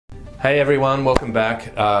Hey everyone, welcome back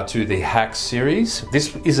to the Hacks series.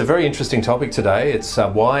 This is a very interesting topic today. It's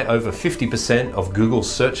why over 50% of Google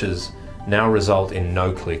searches now result in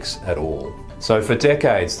no clicks at all. So for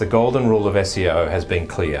decades, the golden rule of SEO has been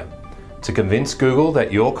clear: to convince Google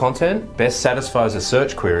that your content best satisfies a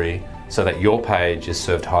search query so that your page is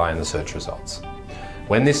served high in the search results.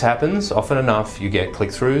 When this happens, often enough, you get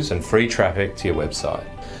click-throughs and free traffic to your website.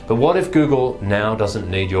 But what if Google now doesn't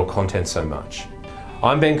need your content so much?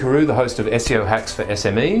 I'm Ben Carew, the host of SEO Hacks for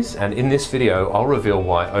SMEs, and in this video I'll reveal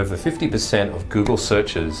why over 50% of Google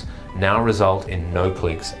searches now result in no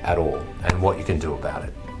clicks at all, and what you can do about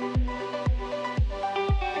it.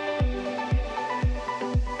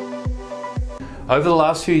 Over the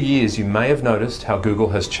last few years, you may have noticed how Google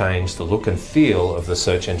has changed the look and feel of the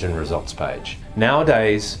search engine results page.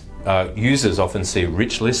 Nowadays, users often see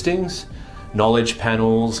rich listings, knowledge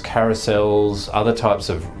panels, carousels, other types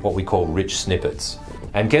of what we call rich snippets.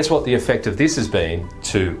 And guess what the effect of this has been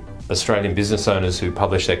to Australian business owners who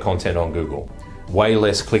publish their content on Google? Way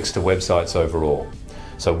less clicks to websites overall.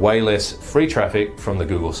 So way less free traffic from the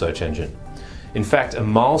Google search engine. In fact, a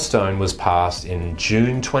milestone was passed in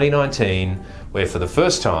June 2019, where for the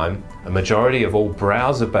first time, a majority of all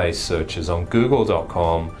browser-based searches on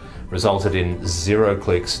google.com resulted in 0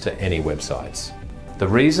 clicks to any websites. The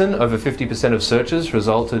reason over 50% of searches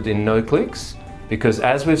resulted in no clicks? Because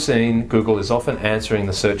as we've seen, Google is often answering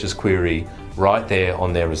the searcher's query right there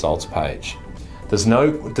on their results page. There's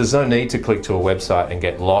no need to click to a website and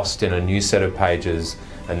get lost in a new set of pages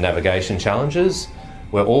and navigation challenges.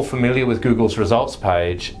 We're all familiar with Google's results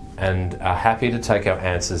page and are happy to take our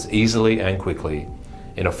answers easily and quickly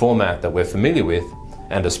in a format that we're familiar with,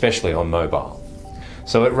 and especially on mobile.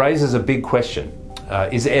 So it raises a big question.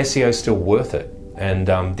 Is SEO still worth it? And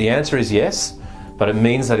the answer is yes, but it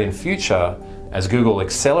means that in future, as Google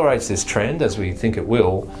accelerates this trend, as we think it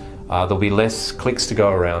will, there'll be less clicks to go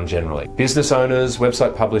around generally. Business owners,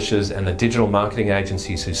 website publishers, and the digital marketing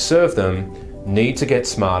agencies who serve them need to get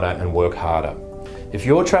smarter and work harder. If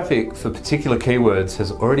your traffic for particular keywords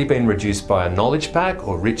has already been reduced by a knowledge pack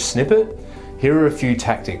or rich snippet, here are a few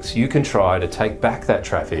tactics you can try to take back that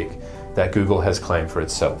traffic that Google has claimed for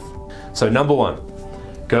itself. So number one,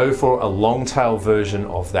 go for a long tail version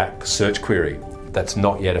of that search query that's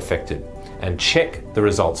not yet affected, and check the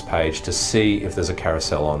results page to see if there's a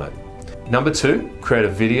carousel on it. Number two, create a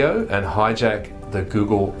video and hijack the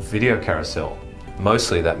Google video carousel.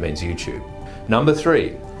 Mostly that means YouTube. Number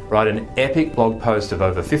three, write an epic blog post of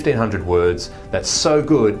over 1,500 words that's so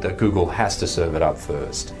good that Google has to serve it up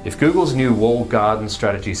first. If Google's new walled garden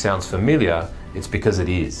strategy sounds familiar, it's because it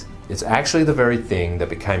is. It's actually the very thing that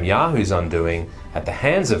became Yahoo's undoing at the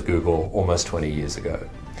hands of Google almost 20 years ago.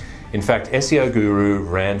 In fact, SEO guru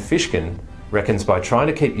Rand Fishkin reckons by trying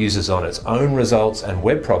to keep users on its own results and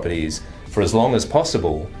web properties for as long as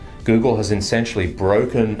possible, Google has essentially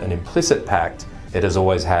broken an implicit pact it has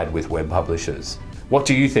always had with web publishers. What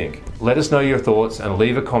do you think? Let us know your thoughts and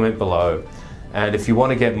leave a comment below. And if you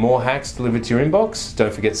want to get more hacks delivered to your inbox,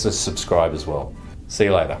 don't forget to subscribe as well. See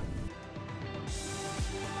you later.